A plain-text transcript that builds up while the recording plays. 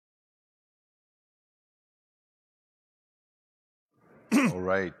All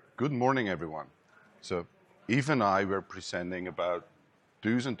right. Good morning, everyone. So, Eve and I were presenting about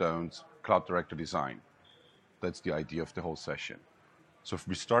do's and don'ts Cloud Director design. That's the idea of the whole session. So, if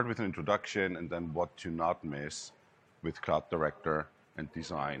we start with an introduction and then what to not miss with Cloud Director and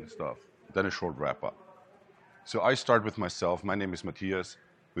design stuff, then a short wrap up. So, I start with myself. My name is Matthias,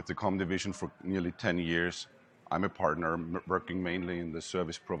 with the Com division for nearly 10 years. I'm a partner working mainly in the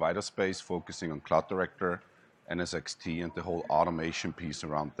service provider space, focusing on Cloud Director, NSXT, and the whole automation piece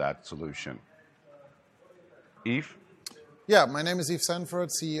around that solution. Yves? Yeah, my name is Yves Sandford,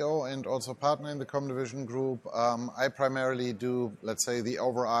 CEO and also partner in the Com division group. I primarily do, let's say, the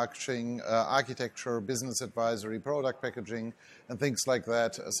overarching architecture, business advisory, product packaging, and things like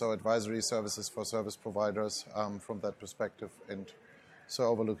that. So advisory services for service providers from that perspective, and so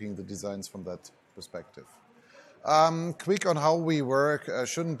overlooking the designs from that perspective. Quick on how we work,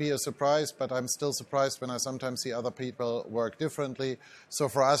 shouldn't be a surprise, but I'm still surprised when I sometimes see other people work differently. So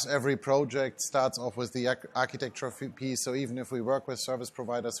for us, every project starts off with the architecture piece. So even if we work with service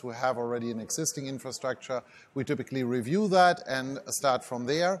providers who have already an existing infrastructure, we typically review that and start from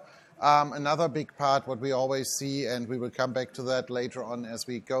there. Another big part, what we always see, and we will come back to that later on as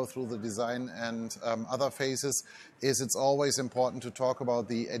we go through the design and other phases, is it's always important to talk about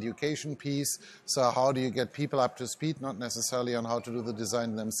the education piece. So how do you get people up to speed, not necessarily on how to do the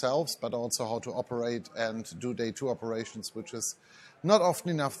design themselves, but also how to operate and do day two operations, which is not often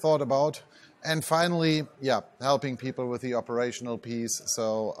enough thought about. And finally, helping people with the operational piece,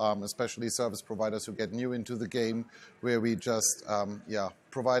 so especially service providers who get new into the game, where we just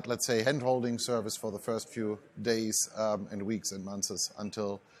provide, let's say, hand-holding service for the first few days and weeks and months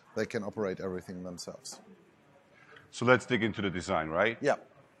until they can operate everything themselves. So let's dig into the design, right? Yeah.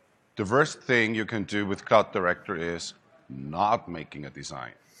 The worst thing you can do with Cloud Director is not making a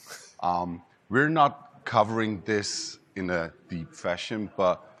design. We're not covering this in a deep fashion,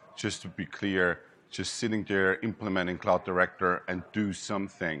 but just to be clear, just sitting there implementing Cloud Director and do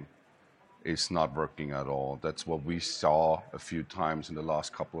something is not working at all. That's what we saw a few times in the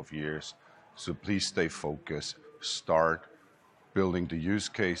last couple of years. So please stay focused. Start building the use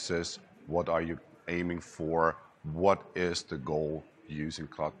cases. What are you aiming for? What is the goal using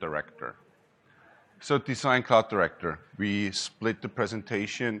Cloud Director? So design Cloud Director. We split the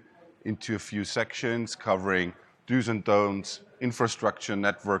presentation into a few sections covering do's and don'ts, infrastructure,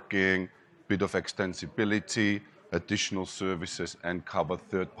 networking, bit of extensibility, additional services, and cover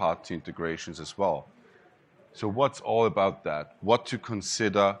third-party integrations as well. So what's all about that? What to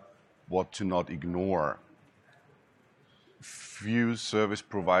consider, what to not ignore. Few service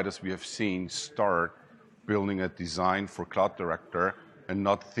providers we have seen start building a design for Cloud Director and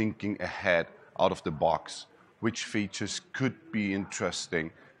not thinking ahead out of the box, which features could be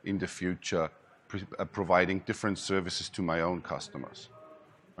interesting in the future, providing different services to my own customers,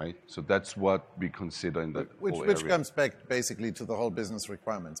 right? So that's what we consider in the whole area. Which comes back basically to the whole business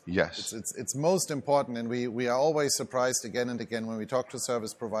requirements. Yes. It's most important, and we are always surprised again and again when we talk to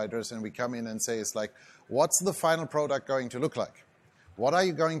service providers and we come in and say, it's like, what's the final product going to look like? What are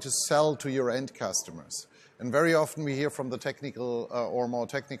you going to sell to your end customers? And very often we hear from the technical or more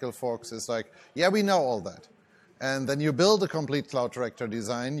technical folks, it's like, yeah, we know all that. And then you build a complete Cloud Director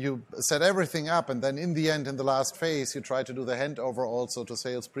design, you set everything up, and then in the end, in the last phase, you try to do the handover also to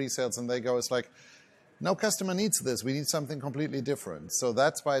sales, pre-sales, and they go, it's like, no customer needs this. We need something completely different. So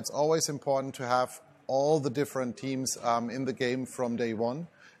that's why it's always important to have all the different teams in the game from day one,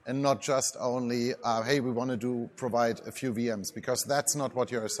 and not just only, hey, we want to provide a few VMs, because that's not what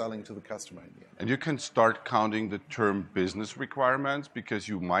you're selling to the customer in the end. And you can start counting the term business requirements, because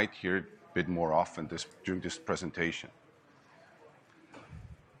you might hear it bit more often during this presentation.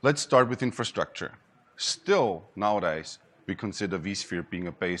 Let's start with infrastructure. Still, nowadays, we consider vSphere being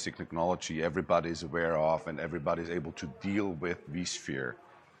a basic technology everybody is aware of and everybody is able to deal with vSphere.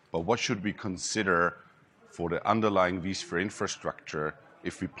 But what should we consider for the underlying vSphere infrastructure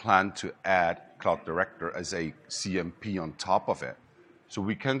if we plan to add Cloud Director as a CMP on top of it? So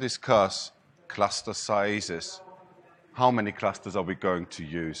we can discuss cluster sizes. How many clusters are we going to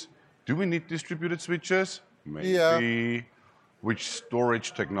use? Do we need distributed switches? Maybe. Yeah. Which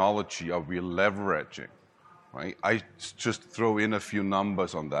storage technology are we leveraging? Right? I just throw in a few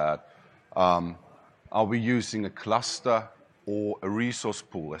numbers on that. Are we using a cluster or a resource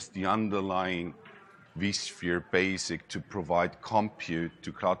pool as the underlying vSphere basic to provide compute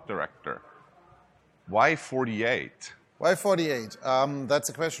to Cloud Director? Why 48? Why 48? That's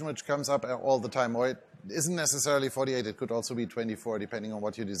a question which comes up all the time. Or it isn't necessarily 48. It could also be 24, depending on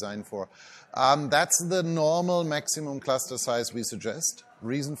what you design for. That's the normal maximum cluster size we suggest.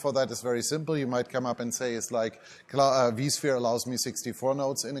 Reason for that is very simple. You might come up and say, it's like vSphere allows me 64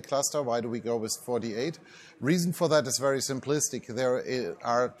 nodes in a cluster. Why do we go with 48? Reason for that is very simplistic. There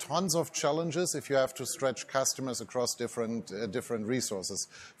are tons of challenges if you have to stretch customers across different resources.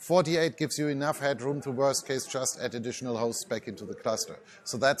 48 gives you enough headroom to, worst case, just add additional hosts back into the cluster.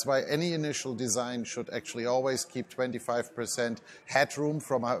 So that's why any initial design should actually always keep 25% headroom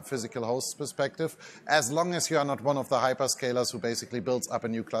from a physical host perspective, as long as you are not one of the hyperscalers who basically builds up a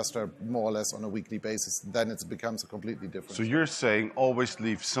new cluster more or less on a weekly basis. Then it becomes a completely different. So you're saying always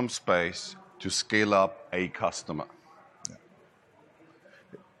leave some space to scale up a customer. Yeah.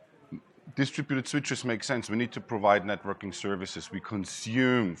 Distributed switches make sense. We need to provide networking services. We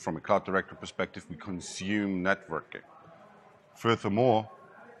consume, from a Cloud Director perspective, we consume networking. Furthermore,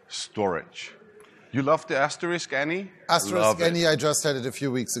 storage. You love the Asterisk Any? Asterisk Any, I just had it a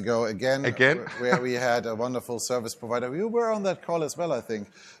few weeks ago again? Where we had a wonderful service provider. You were on that call as well, I think.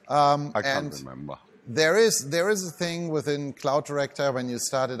 I can't remember. There is a thing within Cloud Director when you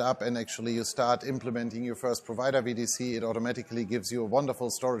start it up and actually you start implementing your first provider VDC, it automatically gives you a wonderful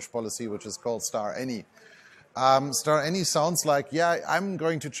storage policy which is called Star Any. Star Any sounds like, yeah, I'm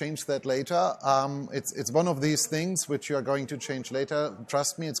going to change that later. It's one of these things which you are going to change later.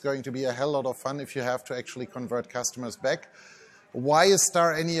 Trust me, it's going to be a hell lot of fun if you have to actually convert customers back. Why is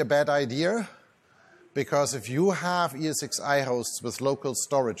Star Any a bad idea? Because if you have ESXi hosts with local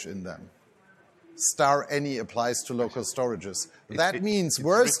storage in them, Star Any applies to local storages. That means,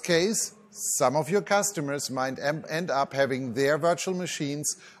 worst case, some of your customers might end up having their virtual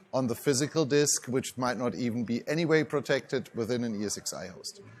machines on the physical disk, which might not even be anyway protected within an ESXi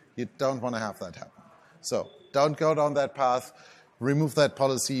host. You don't want to have that happen. So don't go down that path. Remove that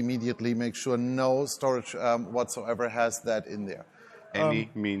policy immediately. Make sure no storage whatsoever has that in there. Any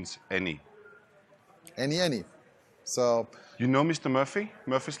means any. Any. So you know Mr. Murphy,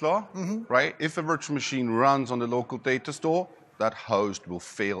 Murphy's Law, right? If a virtual machine runs on the local data store, that host will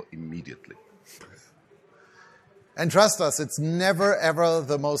fail immediately. And trust us, it's never, ever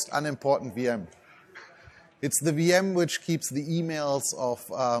the most unimportant VM. It's the VM which keeps the emails of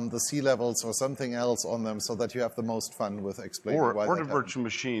the C-levels or something else on them so that you have the most fun with explaining why that happened. Or the virtual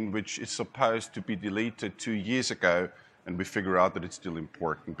machine which is supposed to be deleted 2 years ago and we figure out that it's still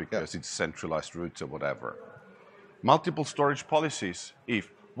important because it's centralized routes or whatever. Multiple storage policies. Yves,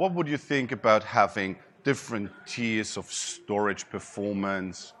 what would you think about having different tiers of storage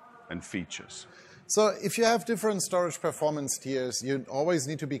performance and features? So if you have different storage performance tiers, you always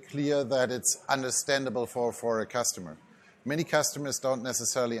need to be clear that it's understandable for a customer. Many customers don't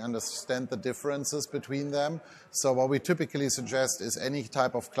necessarily understand the differences between them. So what we typically suggest is any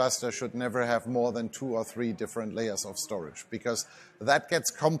type of cluster should never have more than 2 or 3 different layers of storage, because that gets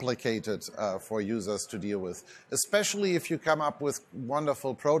complicated for users to deal with, especially if you come up with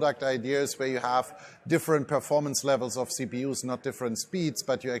wonderful product ideas where you have different performance levels of CPUs, not different speeds,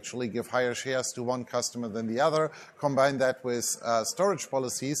 but you actually give higher shares to one customer than the other. Combine that with storage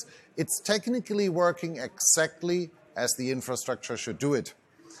policies. It's technically working exactly as the infrastructure should do it.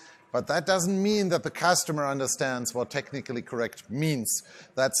 But that doesn't mean that the customer understands what technically correct means.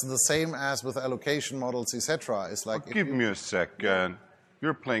 That's the same as with allocation models, etc. It's like, give me a second.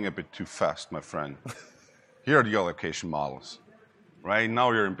 You're playing a bit too fast, my friend. Here are the allocation models. Right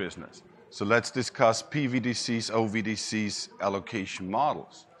now you're in business. So let's discuss PVDCs, OVDCs, allocation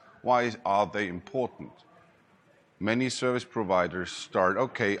models. Why are they important? Many service providers start,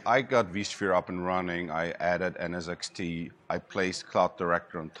 okay, I got vSphere up and running, I added NSXT, I placed Cloud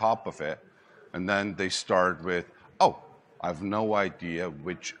Director on top of it, and then they start with, oh, I have no idea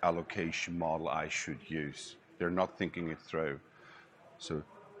which allocation model I should use. They're not thinking it through. So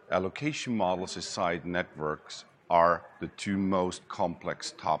allocation models aside networks are the 2 most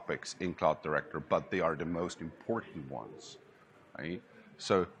complex topics in Cloud Director, but they are the most important ones, right?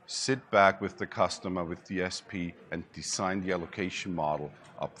 So sit back with the customer, with the SP, and design the allocation model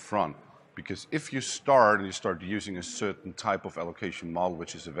up front. Because if you start using a certain type of allocation model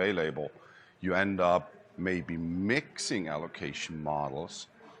which is available, you end up maybe mixing allocation models,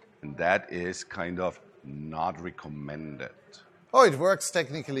 and that is kind of not recommended. Oh, it works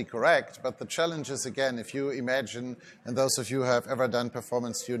technically correct, but the challenge is, again, if you imagine, and those of you who have ever done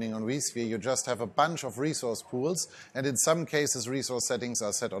performance tuning on vSphere, you just have a bunch of resource pools, and in some cases, resource settings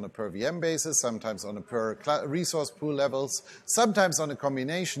are set on a per VM basis, sometimes on a per resource pool levels, sometimes on a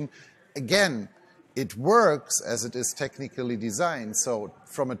combination. Again, it works as it is technically designed. So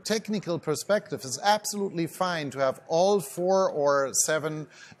from a technical perspective, it's absolutely fine to have all 4 or 7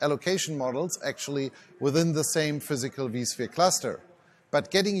 allocation models actually within the same physical vSphere cluster. But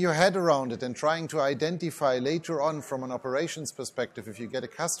getting your head around it and trying to identify later on from an operations perspective, if you get a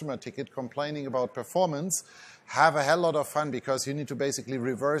customer ticket complaining about performance, have a hell lot of fun, because you need to basically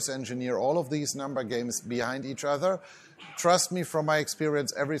reverse engineer all of these number games behind each other. Trust me, from my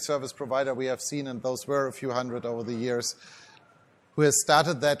experience, every service provider we have seen, and those were a few hundred over the years, who has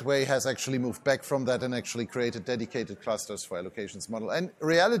started that way has actually moved back from that and actually created dedicated clusters for allocations model. And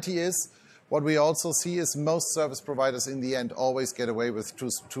reality is, what we also see is most service providers in the end always get away with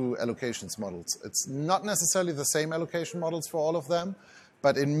two allocations models. It's not necessarily the same allocation models for all of them,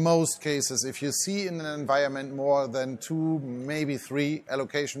 but in most cases, if you see in an environment more than 2, maybe 3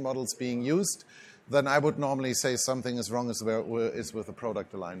 allocation models being used, then I would normally say something is wrong is with the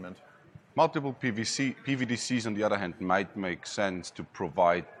product alignment. Multiple PVDCs, on the other hand, might make sense to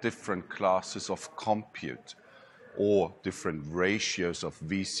provide different classes of compute or different ratios of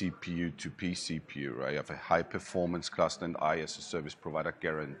vCPU to pCPU, right? I have a high-performance cluster, and I, as a service provider,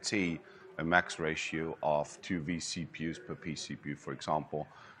 guarantee a max ratio of 2 vCPUs per pCPU, for example.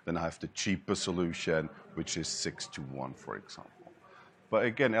 Then I have the cheaper solution, which is 6-to-1, for example. But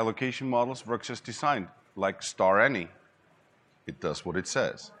again, allocation models works as designed, like star any. It does what it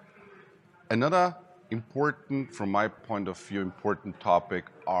says. Another important, from my point of view, important topic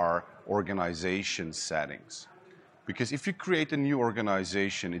are organization settings. Because if you create a new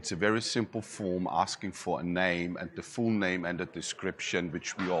organization, it's a very simple form asking for a name and the full name and a description,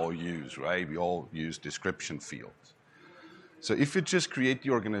 which we all use, right? We all use description fields. So if you just create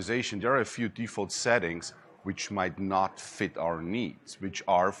the organization, there are a few default settings which might not fit our needs, which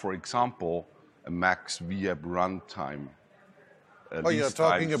are, for example, a max VAB runtime. You're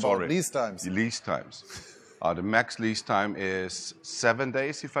talking about lease times. Lease times. The max lease time is 7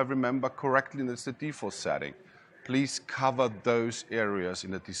 days, if I remember correctly, and that's the default setting. Please cover those areas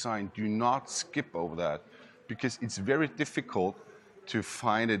in the design. Do not skip over that, because it's very difficult to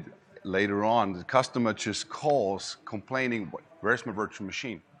find it later on. The customer just calls complaining, where's my virtual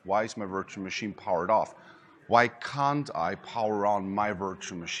machine? Why is my virtual machine powered off? Why can't I power on my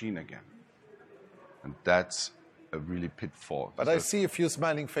virtual machine again? And that's a really pitfall. But I see a few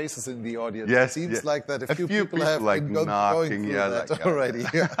smiling faces in the audience. Yes, it seems like that a few people have like been going through that already.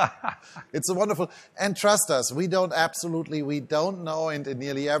 It's a wonderful, and trust us, we don't know, and in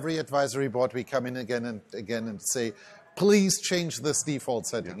nearly every advisory board we come in again and say, please change this default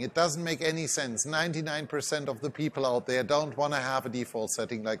setting. Yeah. It doesn't make any sense. 99% of the people out there don't want to have a default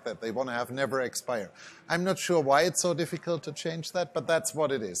setting like that. They want to have never expire. I'm not sure why it's so difficult to change that, but that's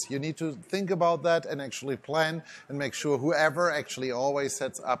what it is. You need to think about that and actually plan and make sure whoever actually always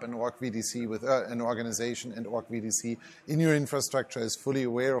sets up an org VDC with an organization and org VDC in your infrastructure is fully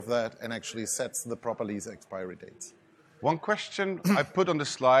aware of that and actually sets the proper lease expiry dates. One question I put on the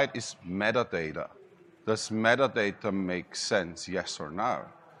slide is metadata. Does metadata make sense, yes or no?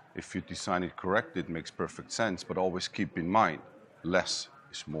 If you design it correctly, it makes perfect sense, but always keep in mind, less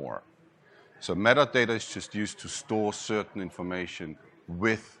is more. So metadata is just used to store certain information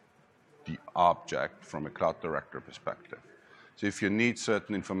with the object from a cloud director perspective. So if you need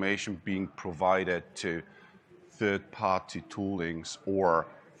certain information being provided to third-party toolings or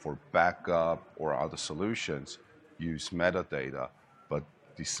for backup or other solutions, use metadata, but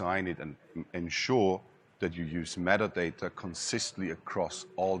design it and ensure that you use metadata consistently across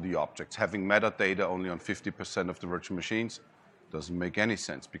all the objects. Having metadata only on 50% of the virtual machines doesn't make any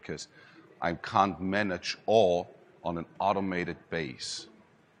sense, because I can't manage all on an automated base.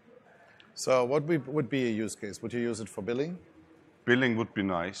 So what would be a use case? Would you use it for billing? Billing would be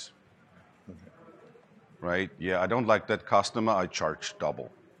nice. Okay. Right? Yeah, I don't like that customer, I charge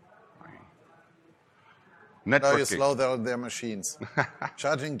double. Networking. Now you slow down their machines.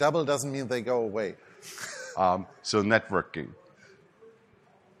 Charging double doesn't mean they go away. So networking.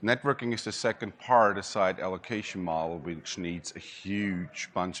 Networking is the second part aside allocation model, which needs a huge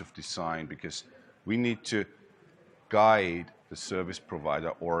bunch of design, because we need to guide the service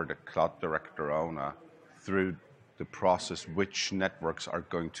provider or the cloud director owner through the process which networks are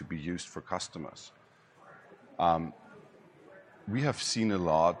going to be used for customers. We have seen a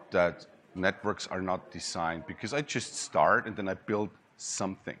lot that networks are not designed because I just start and then I build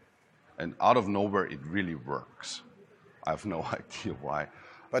something. And out of nowhere, it really works. I have no idea why.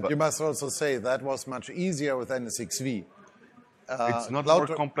 But you must also say that was much easier with NSXV. It's not more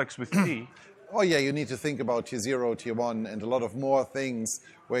complex with T. Oh yeah, you need to think about tier 0, tier 1, and a lot of more things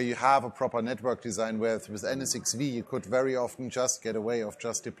where you have a proper network design, where with NSXV you could very often just get away of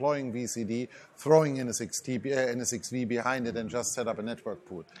just deploying VCD, throwing NSXV behind it, and just set up a network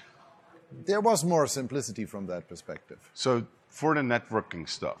pool. There was more simplicity from that perspective. So for the networking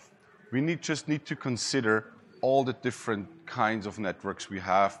stuff, we just need to consider all the different kinds of networks we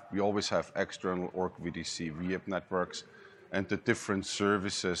have. We always have external ORC VDC VIEP networks and the different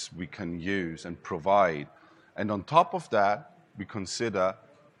services we can use and provide. And on top of that, we consider,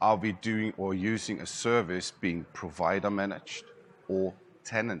 are we doing or using a service being provider managed or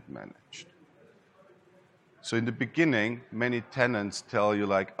tenant managed? So in the beginning, many tenants tell you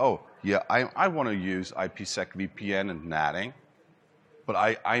like, oh, yeah, I want to use IPsec VPN and NATing, but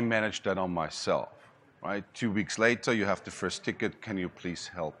I manage that on myself, right? 2 weeks later, you have the first ticket, can you please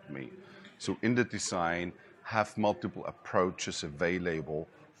help me? So in the design, have multiple approaches available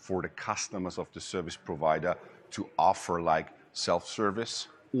for the customers of the service provider to offer like self-service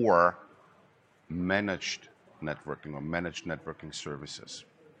or managed networking or managed networking services.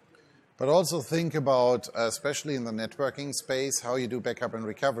 But also think about, especially in the networking space, how you do backup and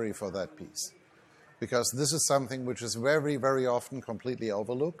recovery for that piece. Because this is something which is very, very often completely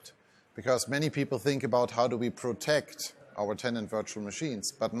overlooked. Because many people think about how do we protect our tenant virtual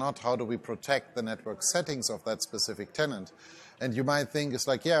machines, but not how do we protect the network settings of that specific tenant. And you might think it's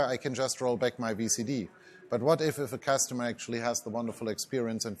like, yeah, I can just roll back my VCD. But what if a customer actually has the wonderful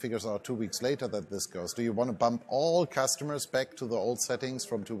experience and figures out 2 weeks later that this goes? Do you want to bump all customers back to the old settings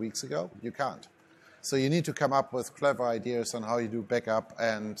from 2 weeks ago? You can't. So you need to come up with clever ideas on how you do backup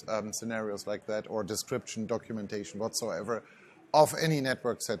and scenarios like that, or description, documentation, whatsoever, of any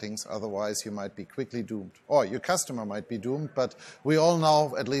network settings. Otherwise, you might be quickly doomed. Or your customer might be doomed, but we all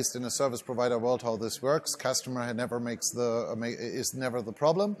know, at least in a service provider world, how this works. Customer is never the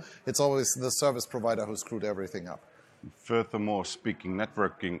problem. It's always the service provider who screwed everything up. Furthermore, speaking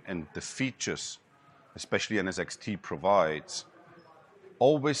networking and the features, especially NSXT provides,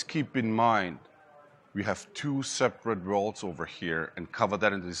 always keep in mind we have two separate roles over here and cover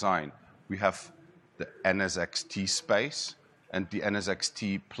that in design. We have the NSXT space and the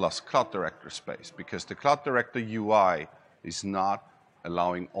NSXT plus Cloud Director space, because the Cloud Director UI is not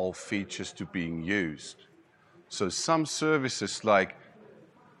allowing all features to being used. So some services like,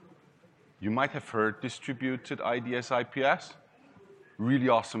 you might have heard distributed IDS IPS, really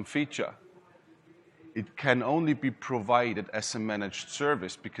awesome feature. It can only be provided as a managed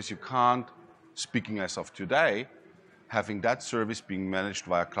service because you can't, speaking as of today, having that service being managed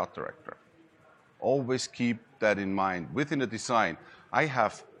via Cloud Director. Always keep that in mind. Within the design, I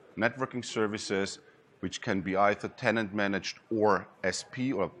have networking services which can be either tenant managed or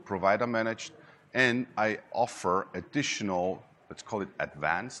SP or provider managed, and I offer additional, let's call it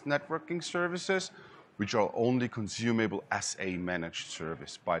advanced networking services, which are only consumable as a managed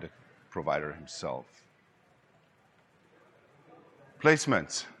service by the provider himself.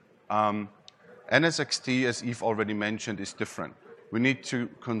 Placements. NSXT, as Yves already mentioned, is different. We need to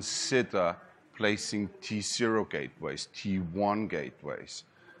consider placing T0 gateways, T1 gateways,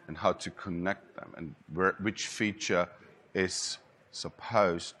 and how to connect them, and which feature is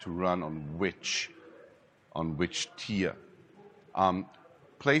supposed to run on which tier.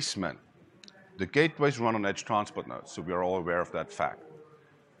 Placement. The gateways run on edge transport nodes, so we are all aware of that fact.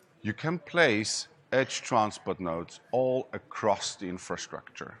 You can place edge transport nodes all across the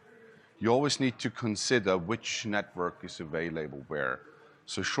infrastructure. You always need to consider which network is available where.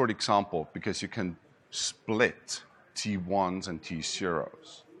 So short example, because you can split T1s and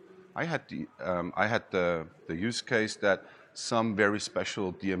T0s. I had the use case that some very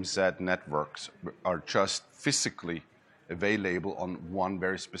special DMZ networks are just physically available on one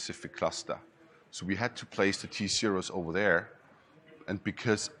very specific cluster. So we had to place the T0s over there, and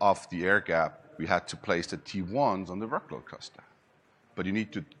because of the air gap, we had to place the T1s on the workload cluster. But you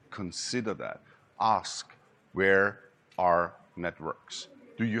need to consider that. Ask, where are networks?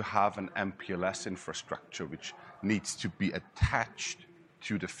 Do you have an MPLS infrastructure which needs to be attached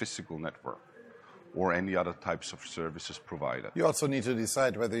to the physical network or any other types of services provided? You also need to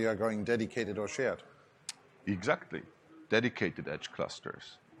decide whether you are going dedicated or shared. Exactly. Dedicated edge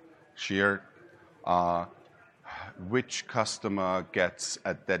clusters. Shared, which customer gets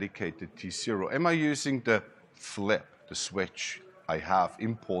a dedicated T0? Am I using the flip, the switch I have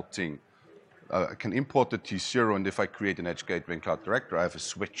importing? I can import the T0, and if I create an edge gateway in Cloud Director, I have a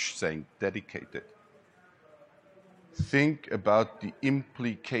switch saying dedicated. Think about the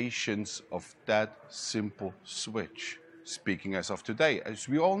implications of that simple switch. Speaking as of today, as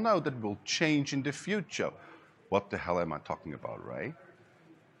we all know, that will change in the future. What the hell am I talking about, right?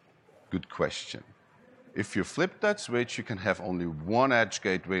 Good question. If you flip that switch, you can have only one edge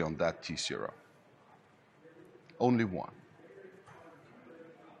gateway on that T0. Only one.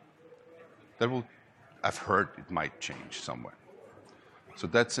 That will, I've heard it might change somewhere. So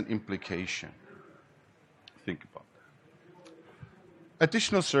that's an implication. Think about that.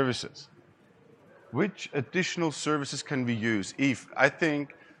 Additional services. Which additional services can we use? Yves, I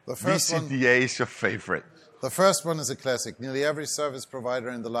think The first one- VCDA is your favorite. The first one is a classic. Nearly every service provider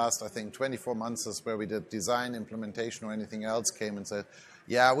in the last, I think, 24 months is where we did design, implementation, or anything else came and said,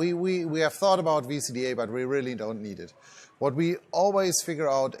 yeah, we have thought about VCDA, but we really don't need it. What we always figure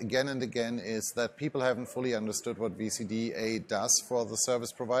out again and again is that people haven't fully understood what VCDA does for the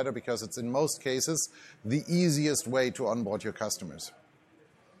service provider, because it's in most cases the easiest way to onboard your customers.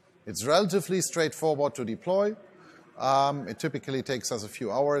 It's relatively straightforward to deploy. It typically takes us a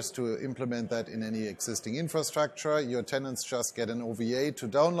few hours to implement that in any existing infrastructure. Your tenants just get an OVA to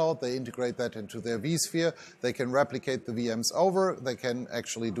download. They integrate that into their vSphere. They can replicate the VMs over. They can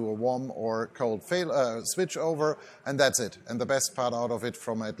actually do a warm or cold switch over, and that's it. And the best part out of it,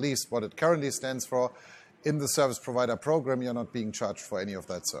 from at least what it currently stands for, in the service provider program, you're not being charged for any of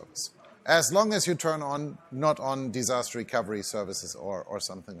that service, as long as you turn on, not on disaster recovery services or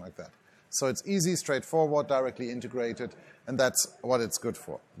something like that. So it's easy, straightforward, directly integrated, and that's what it's good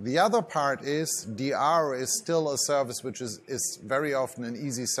for. The other part is DR is still a service which is very often an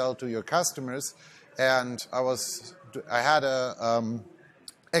easy sell to your customers. And I had a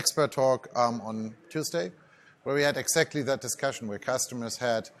expert talk on Tuesday where we had exactly that discussion, where customers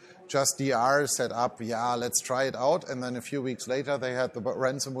had just DR set up, yeah, let's try it out, and then a few weeks later they had the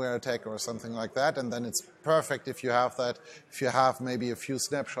ransomware attack or something like that, and then it's perfect if you have that, if you have maybe a few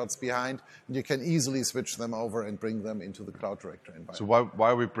snapshots behind, and you can easily switch them over and bring them into the cloud directory environment. So why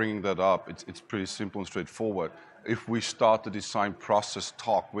are we bringing that up? It's pretty simple and straightforward. If we start the design process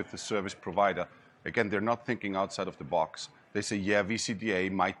talk with the service provider, again, they're not thinking outside of the box. They say, yeah,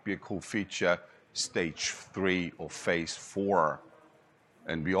 VCDA might be a cool feature, stage 3 or phase 4.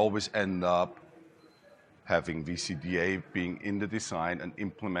 And we always end up having VCDA being in the design and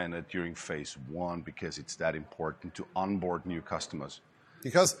implemented during phase 1, because it's that important to onboard new customers.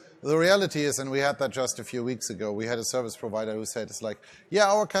 Because the reality is, and we had that just a few weeks ago, we had a service provider who said, it's like, yeah,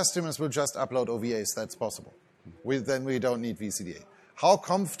 our customers will just upload OVAs, that's possible. Then we don't need VCDA. How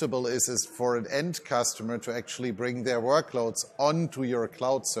comfortable is it for an end customer to actually bring their workloads onto your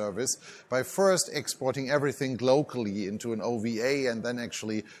cloud service by first exporting everything locally into an OVA and then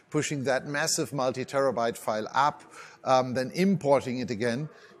actually pushing that massive multi-terabyte file up, then importing it again?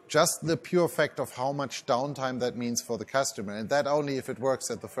 Just the pure fact of how much downtime that means for the customer, and that only if it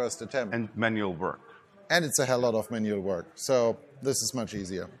works at the first attempt. And manual work. And it's a hell lot of manual work. So this is much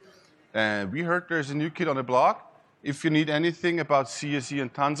easier. And we heard there's a new kid on the block. If you need anything about CSE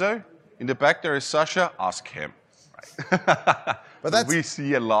and Tanzo, in the back there is Sasha, ask him. Right. But we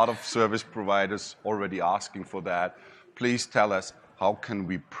see a lot of service providers already asking for that. Please tell us, how can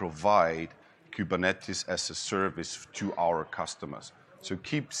we provide Kubernetes as a service to our customers? So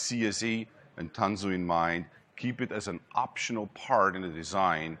keep CSE and Tanzo in mind. Keep it as an optional part in the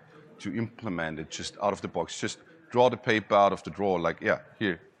design to implement it just out of the box. Just draw the paper out of the drawer, like, yeah,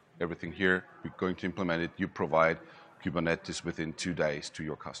 here. Everything here, we're going to implement it. You provide Kubernetes within 2 days to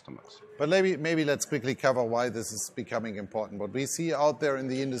your customers. But maybe let's quickly cover why this is becoming important. What we see out there in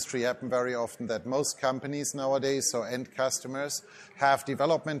the industry happen very often, that most companies nowadays, so end customers, have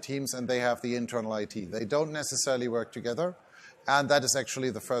development teams and they have the internal IT. They don't necessarily work together. And that is actually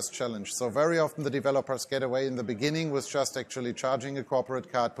the first challenge. So very often the developers get away in the beginning with just actually charging a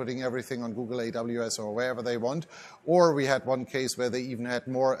corporate card, putting everything on Google, AWS, or wherever they want. Or we had one case where they even had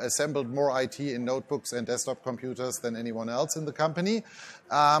assembled more IT in notebooks and desktop computers than anyone else in the company.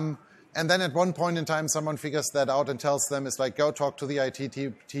 And then at one point in time, someone figures that out and tells them, it's like, go talk to the IT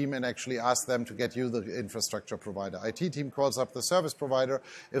team and actually ask them to get you the infrastructure provider. IT team calls up the service provider.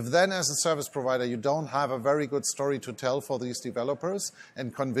 If then as a service provider, you don't have a very good story to tell for these developers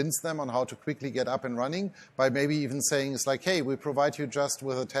and convince them on how to quickly get up and running by maybe even saying, it's like, hey, we provide you just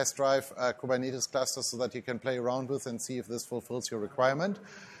with a test drive Kubernetes cluster so that you can play around with and see if this fulfills your requirement.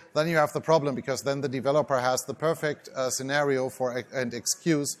 Then you have the problem, because then the developer has the perfect scenario and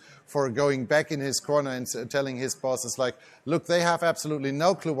excuse for going back in his corner and telling his bosses, like, look, they have absolutely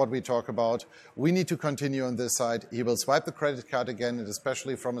no clue what we talk about. We need to continue on this side. He will swipe the credit card again, and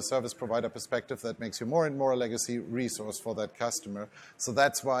especially from a service provider perspective, that makes you more and more a legacy resource for that customer. So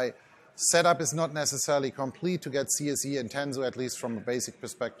that's why setup is not necessarily complete to get CSE and Tanzu, at least from a basic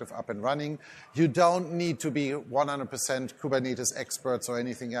perspective, up and running. You don't need to be 100% Kubernetes experts or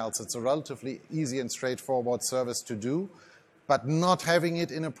anything else. It's a relatively easy and straightforward service to do. But not having it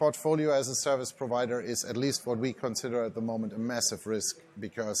in a portfolio as a service provider is, at least what we consider at the moment, a massive risk,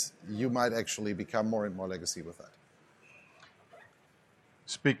 because you might actually become more and more legacy with that.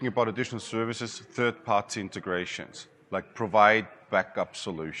 Speaking about additional services, third-party integrations, like provide backup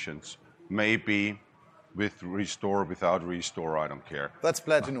solutions. Maybe with restore, without restore, I don't care. That's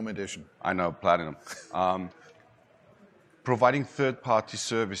Platinum Edition. I know, Platinum. Providing third-party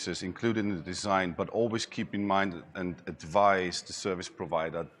services included in the design, but always keep in mind and advise the service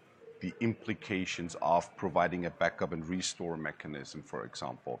provider the implications of providing a backup and restore mechanism, for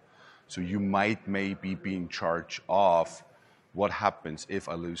example. So you might maybe be in charge of what happens if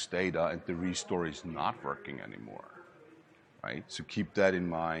I lose data and the restore is not working anymore, right? So keep that in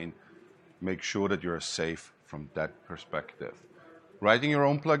mind. Make sure that you're safe from that perspective. Writing your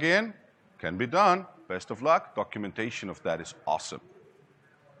own plugin can be done. Best of luck. Documentation of that is awesome.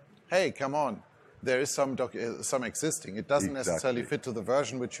 Hey, come on. There is some existing. It doesn't necessarily fit to the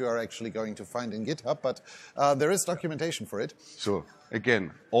version which you are actually going to find in GitHub, but there is documentation for it. So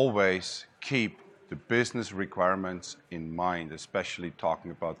again, always keep the business requirements in mind, especially talking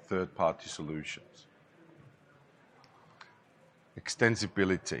about third-party solutions.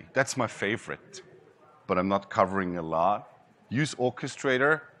 Extensibility. That's my favorite, but I'm not covering a lot. Use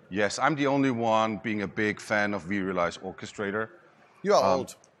Orchestrator. Yes, I'm the only one being a big fan of vRealize Orchestrator. You are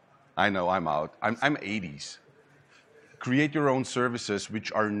old. I know, I'm out. I'm 80s. Create your own services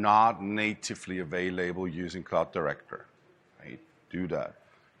which are not natively available using Cloud Director. Right? Do that.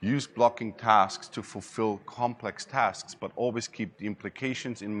 Use blocking tasks to fulfill complex tasks, but always keep the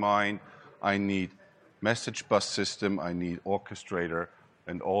implications in mind. I need message bus system, I need Orchestrator,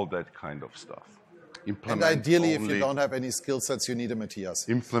 and all that kind of stuff. And ideally, if you don't have any skill sets, you need a Matthias.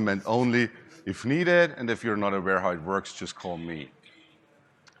 Implement only if needed, and if you're not aware how it works, just call me.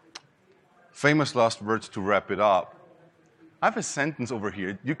 Famous last words to wrap it up. I have a sentence over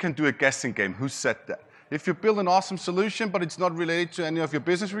here. You can do a guessing game. Who said that? If you build an awesome solution, but it's not related to any of your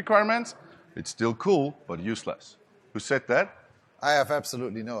business requirements, it's still cool, but useless. Who said that? I have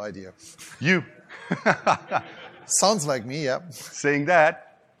absolutely no idea. You. Sounds like me, yeah. Saying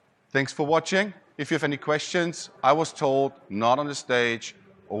that, thanks for watching. If you have any questions, I was told, not on the stage,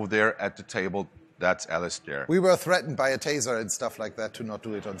 over there at the table. That's Alistair. We were threatened by a taser and stuff like that to not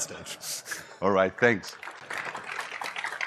do it on stage. All right, thanks.